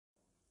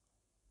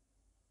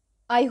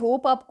I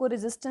hope आपको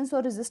resistance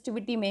और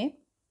resistivity में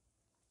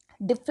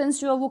डिफरेंस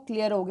जो है वो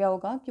क्लियर हो गया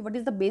होगा कि what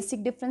is the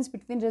basic difference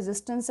between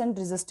resistance and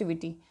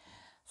resistivity.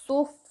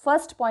 So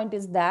first point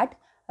is that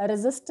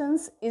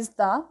resistance is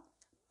the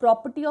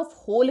property of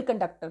whole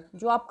conductor.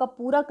 जो आपका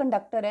पूरा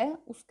कंडक्टर है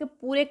उसके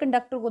पूरे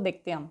कंडक्टर को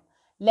देखते हैं हम,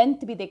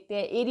 लेंथ भी देखते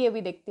हैं, एरिया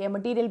भी देखते हैं,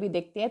 मटेरियल भी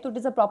देखते हैं, तो it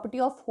is the property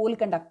of whole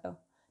conductor.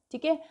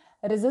 ठीक है.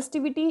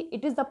 Resistivity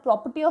it is the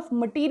property of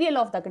material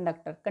of the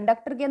conductor.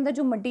 Conductor के अंदर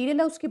जो मटेरियल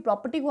है उसकी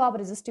प्रॉपर्टी को आप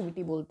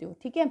रेजिस्टिविटी बोलते हो.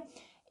 ठीक है.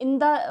 in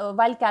the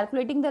while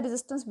calculating the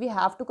resistance we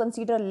have to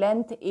consider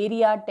length,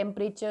 area,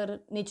 temperature,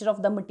 nature of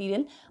the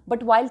material,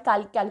 but while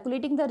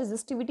calculating the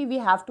resistivity we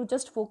have to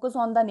just focus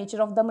on the nature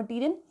of the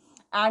material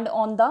and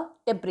on the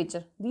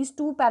temperature. These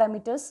two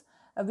parameters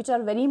which are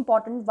very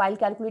important while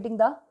calculating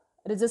the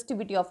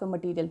resistivity of a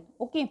material.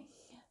 Okay.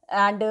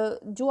 And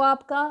जो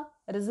आपका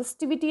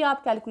resistivity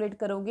आप calculate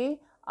करोगे,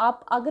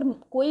 आप अगर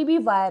कोई भी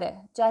wire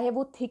है, चाहे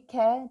वो थिक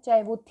है,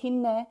 चाहे वो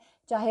थिन है,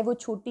 चाहे वो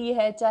छोटी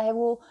है, चाहे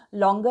वो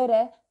लॉन्गर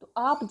है, तो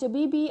आप जब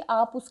भी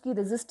आप उसकी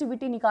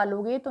रेजिस्टिविटी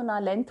निकालोगे तो ना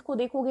लेंथ को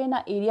देखोगे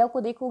ना एरिया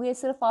को देखोगे,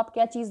 सिर्फ आप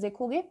क्या चीज़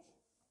देखोगे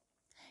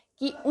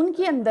कि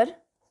उनके अंदर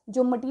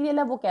जो मटेरियल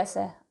है वो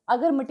कैसा है.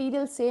 अगर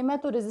मटेरियल सेम है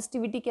तो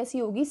रेजिस्टिविटी कैसी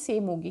होगी,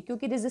 सेम होगी,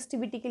 क्योंकि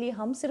रेजिस्टिविटी के लिए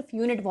हम सिर्फ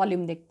यूनिट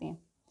वॉल्यूम देखते हैं.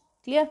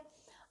 क्लियर.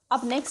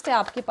 अब नेक्स्ट है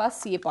आपके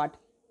पास सी ए पार्ट.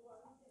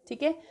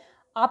 ठीक है.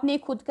 आपने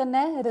खुद करना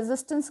है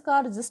रेजिस्टेंस का,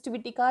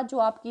 रेजिस्टिविटी का, जो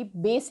आपकी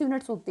बेस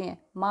यूनिट्स होते हैं,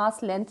 मास,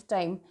 लेंथ,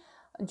 टाइम,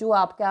 जो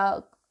आपका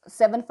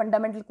 7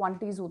 फंडामेंटल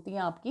क्वांटिटीज होती हैं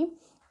आपकी,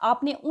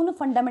 आपने उन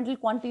फंडामेंटल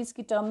क्वांटिटीज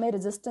की टर्म में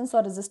रेजिस्टेंस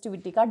और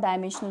रेजिस्टिविटी का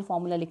डायमेंशनल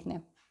फॉर्मूला लिखना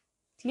है.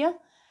 क्लियर.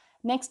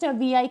 नेक्स्ट है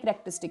वी आई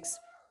करेक्टरिस्टिक्स.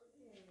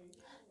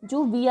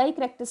 जो वी आई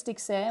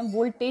करेक्टरिस्टिक्स है,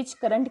 वोल्टेज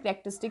करंट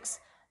करेक्टरिस्टिक्स.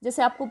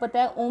 जैसे आपको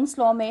पता है ओम्स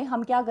लॉ में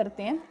हम क्या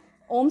करते हैं,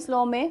 ओम्स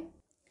लॉ में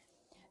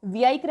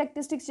वी आई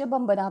करेक्टरिस्टिक्स जब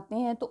हम बनाते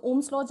हैं तो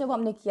ओम्स लॉ जब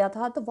हमने किया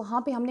था तो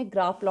वहाँ पे हमने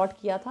ग्राफ प्लॉट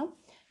किया था,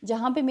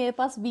 जहाँ पे मेरे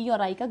पास वी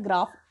और आई का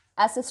ग्राफ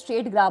ऐसे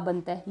स्ट्रेट ग्राफ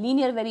बनता है,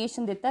 लीनियर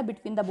वेरिएशन देता है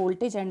between the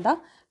voltage and the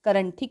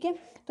current. ठीक है.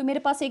 तो मेरे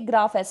पास एक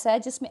ग्राफ ऐसा है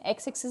जिसमें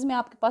एक्स एक्सिस में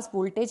आपके पास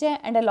वोल्टेज है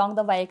and along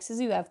the Y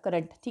axis you have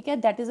current. ठीक है.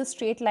 That is a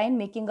straight line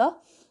making a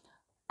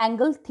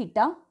angle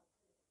theta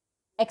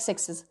x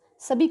axis.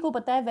 सभी को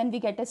पता है when we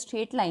get a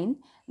straight line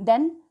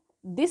then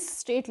this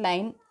straight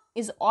line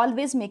is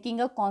always making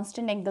a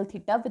constant angle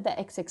theta with the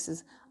x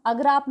axis.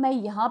 अगर आप मैं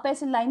यहाँ पे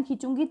ऐसे लाइन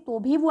खींचूंगी तो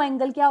भी वो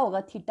एंगल क्या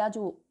होगा, थीटा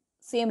जो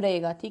सेम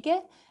रहेगा. ठीक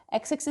है.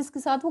 एक्स एक्सिस के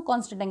साथ वो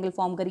कांस्टेंट एंगल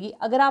फॉर्म करेगी.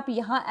 अगर आप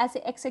यहाँ ऐसे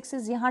एक्स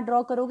एक्सिस यहाँ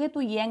ड्रॉ करोगे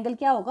तो ये एंगल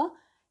क्या होगा,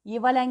 ये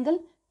वाला एंगल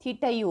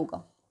थीटा ही होगा.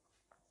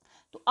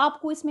 तो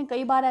आपको इसमें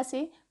कई बार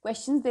ऐसे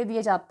क्वेश्चंस दे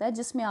दिया जाता है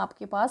जिसमें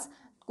आपके पास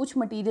कुछ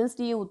मटेरियल्स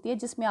दी होती है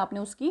जिसमें आपने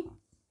उसकी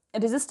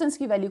रेजिस्टेंस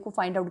की वैल्यू को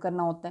फाइंड आउट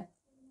करना होता है.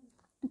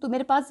 तो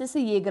मेरे पास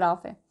जैसे ये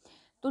ग्राफ है,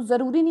 तो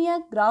ज़रूरी नहीं है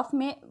ग्राफ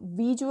में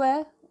v जो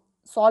है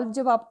सॉल्व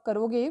जब आप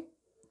करोगे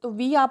तो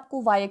v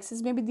आपको y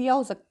एक्सिस में भी दिया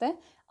हो सकता है,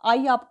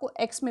 i आपको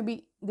x में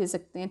भी दे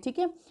सकते हैं. ठीक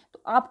है.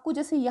 तो आपको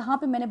जैसे यहाँ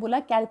पे मैंने बोला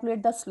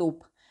कैलकुलेट द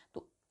स्लोप,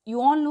 तो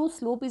you all know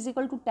slope is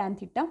equal to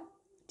tan theta.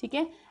 ठीक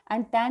है.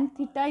 And tan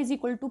theta is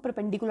equal to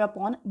perpendicular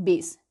upon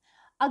base.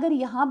 अगर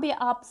यहाँ पे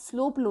आप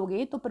स्लोप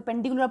लोगे तो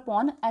परपेंडिकुलर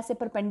अपॉन ऐसे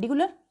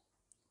परपेंडिकुलर.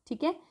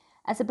 ठीक है.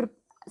 ऐसे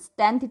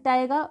tan थीटा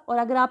आएगा. और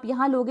अगर आप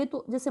यहाँ लोगे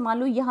तो जैसे मान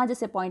लो यहाँ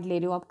जैसे पॉइंट ले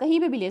रहे हो, आप कहीं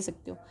पे भी ले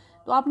सकते हो,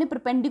 तो आपने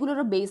परपेंडिकुलर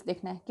और बेस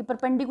देखना है कि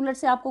परपेंडिकुलर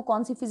से आपको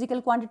कौन सी फिजिकल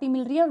क्वांटिटी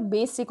मिल रही है और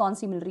बेस से कौन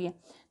सी मिल रही है.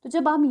 तो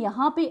जब हम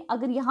यहाँ पे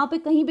अगर यहाँ पे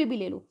कहीं पे भी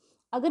ले लो,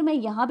 अगर मैं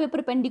यहाँ पे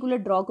परपेंडिकुलर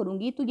ड्रॉ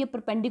करूँगी तो ये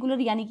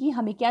परपेंडिकुलर यानी कि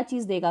हमें क्या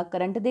चीज़ देगा,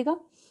 करंट देगा.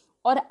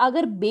 और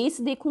अगर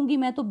बेस देखूंगी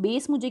मैं तो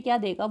बेस मुझे क्या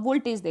देगा,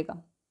 वोल्टेज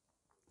देगा.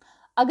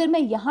 अगर मैं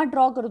यहाँ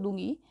ड्रॉ कर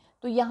दूंगी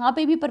तो यहाँ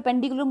पे भी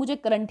परपेंडिकुलर मुझे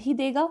करंट ही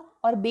देगा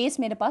और बेस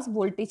मेरे पास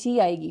वोल्टेज ही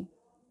आएगी.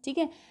 ठीक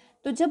है.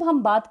 तो जब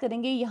हम बात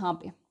करेंगे यहाँ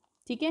पे,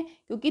 ठीक है,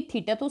 क्योंकि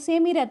थीटा तो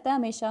सेम ही रहता है,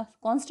 हमेशा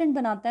कांस्टेंट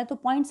बनाता है, तो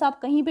पॉइंट्स आप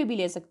कहीं पे भी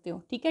ले सकते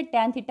हो. ठीक है.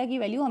 tan थीटा की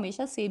वैल्यू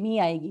हमेशा सेम ही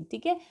आएगी.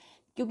 ठीक है.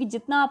 क्योंकि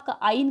जितना आपका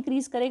आई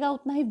इंक्रीज करेगा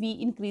उतना ही वी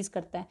इंक्रीज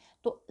करता है.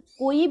 तो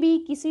कोई भी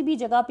किसी भी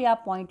जगह पे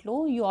आप point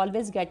low, you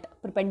always get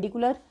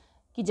perpendicular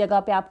की जगह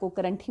पे आपको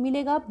करंट ही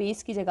मिलेगा,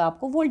 बेस की जगह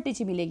आपको वोल्टेज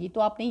ही मिलेगी.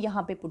 तो आपने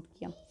यहाँ पे पुट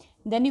किया,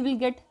 then you will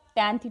get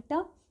tan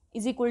theta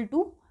is equal to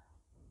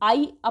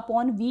I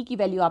upon we की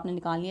वैल्यू आपने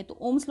निकालनी है. तो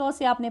ओम्स लॉ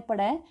से आपने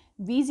पढ़ा है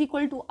v is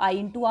equal to I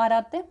into are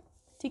आता है.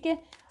 ठीक है.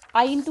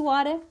 आई इंटू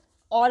आर है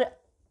और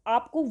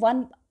आपको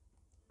 1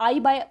 आई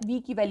बाय वी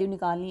की वैल्यू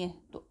निकालनी है.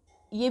 तो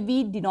ये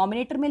v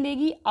डिनोमिनेटर में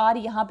लेगी, r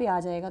यहाँ पे आ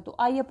जाएगा, तो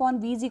आई upon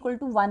we is equal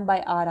to 1 bye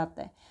are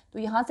आता है. तो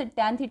यहाँ से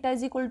tan theta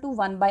is equal to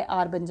 1 bye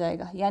are बन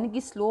जाएगा, यानी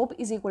कि slope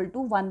is equal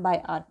to 1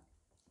 bye are.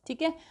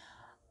 ठीक है.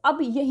 अब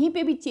यहीं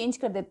पे भी चेंज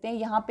कर देते हैं,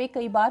 यहाँ पे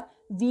कई बार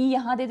v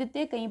यहाँ दे देते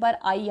हैं, कई बार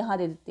i यहाँ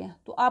दे देते हैं,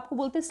 तो आपको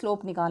बोलते हैं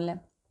स्लोप निकालना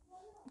है.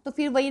 तो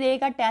फिर वही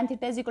रहेगा tan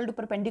theta is equal to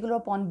perpendicular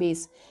upon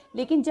base.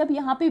 लेकिन जब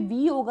यहाँ पे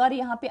v होगा और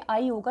यहाँ पे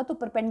i होगा तो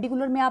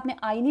परपेंडिकुलर में आपने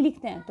i नहीं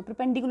लिखते हैं, तो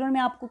परपेंडिकुलर में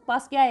आपको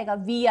पास क्या आएगा,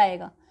 v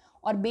आएगा,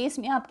 और बेस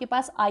में आपके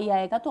पास i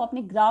आएगा. तो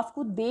अपने ग्राफ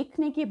को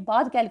देखने के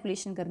बाद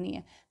कैलकुलेशन करनी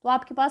है. तो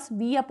आपके पास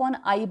v अपॉन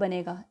i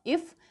बनेगा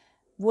if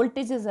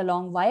voltage is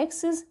along y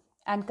axis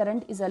and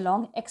current is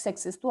along x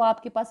axis, तो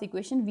आपके पास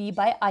इक्वेशन v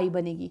बाय आई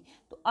बनेगी।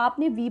 तो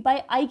आपने v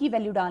बाय आई की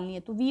वैल्यू डालनी है,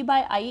 तो v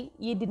बाय आई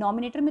ये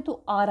डिनोमिनेटर में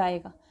तो r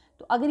आएगा,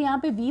 तो अगर यहाँ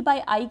पे v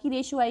बाय आई की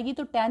रेशियो आएगी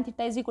तो tan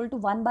theta is equal to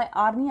 1 bye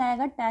are नहीं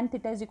आएगा, tan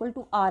theta is equal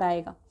to r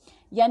आएगा।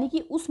 यानी कि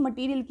उस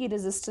मटेरियल की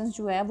रेजिस्टेंस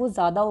जो है वो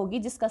ज़्यादा होगी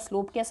जिसका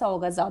स्लोप कैसा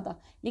होगा, ज़्यादा।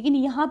 लेकिन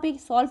यहाँ पे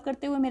सॉल्व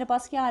करते हुए मेरे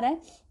पास क्या आ रहा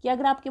है कि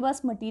अगर आपके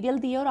पास मटेरियल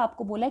दिया और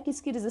आपको बोला है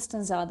किसकी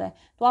रेजिस्टेंस ज़्यादा है,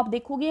 तो आप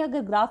देखोगे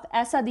अगर ग्राफ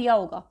ऐसा दिया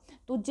होगा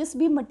तो जिस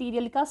भी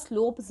मटेरियल का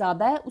स्लोप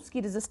ज़्यादा है उसकी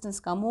रेजिस्टेंस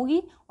कम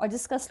होगी, और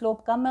जिसका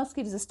स्लोप कम है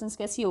उसकी रेजिस्टेंस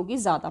कैसी होगी,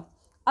 ज़्यादा।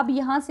 अब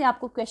यहाँ से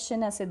आपको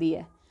क्वेश्चन ऐसे दिया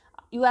है,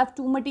 you have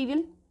to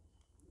material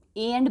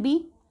A and B,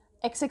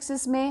 x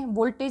axis में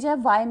वोल्टेज है,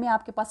 वाई में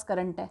आपके पास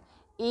करंट है।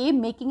 A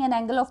making an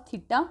angle of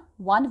theta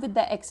 1 with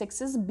the x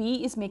axis, B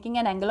is making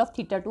an angle of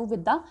theta 2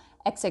 with the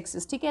x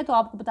axis, ठीक है। तो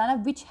आपको बताना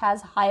which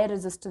has higher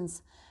resistance,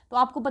 तो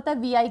आपको पता है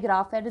VI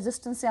ग्राफ है,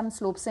 रेजिस्टेंस से हम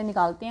स्लोप से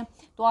निकालते हैं,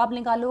 तो आप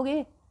निकालोगे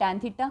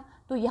tan थीटा।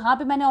 तो यहाँ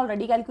पे मैंने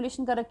ऑलरेडी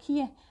कैलकुलेशन कर रखी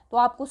है, तो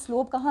आपको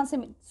स्लोप कहाँ से,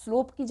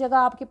 स्लोप की जगह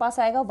आपके पास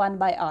आएगा 1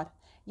 बाय आर,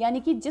 यानी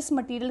कि जिस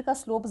मटेरियल का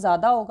स्लोप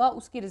ज़्यादा होगा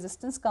उसकी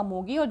रेजिस्टेंस कम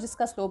होगी, और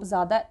जिसका स्लोप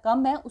ज़्यादा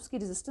कम है उसकी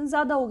रेजिस्टेंस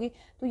ज़्यादा होगी।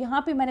 तो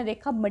यहाँ पे मैंने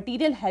देखा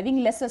material having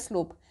laser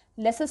slope,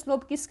 laser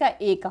slope किसका,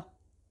 ए का,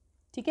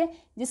 ठीक है।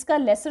 जिसका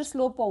लेसर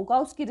स्लोप होगा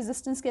उसकी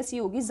रेजिस्टेंस कैसी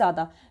होगी,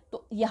 ज़्यादा।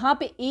 तो यहाँ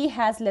पे A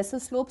has laser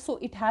slope so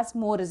it has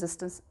more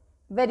resistance,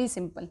 very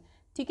simple,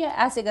 ठीक है।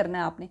 ऐसे करना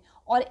है आपने।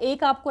 और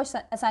एक आपको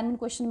असाइनमेंट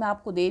क्वेश्चन मैं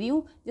आपको दे रही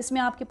हूँ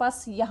जिसमें आपके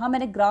पास यहाँ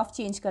मैंने ग्राफ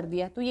चेंज कर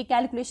दिया है, तो ये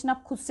कैलकुलेशन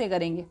आप खुद से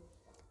करेंगे,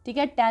 ठीक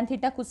है। tan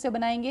थीटा खुद से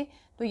बनाएंगे,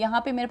 तो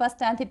यहाँ पे मेरे पास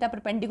tan theta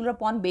perpendicular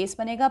upon base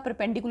बनेगा,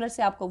 परपेंडिकुलर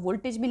से आपको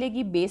वोल्टेज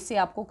मिलेगी, बेस से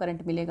आपको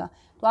करंट मिलेगा,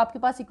 तो आपके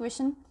पास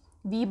इक्वेशन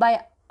v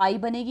बाय आई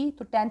बनेगी,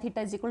 तो tan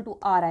theta is equal to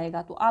r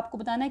आएगा। तो आपको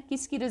बताना है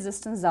किसकी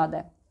रेजिस्टेंस ज़्यादा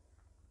है,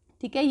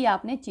 ठीक है। ये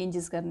आपने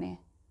चेंजेस करने हैं,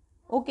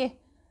 ओके।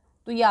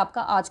 तो ये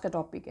आपका आज का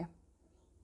टॉपिक है।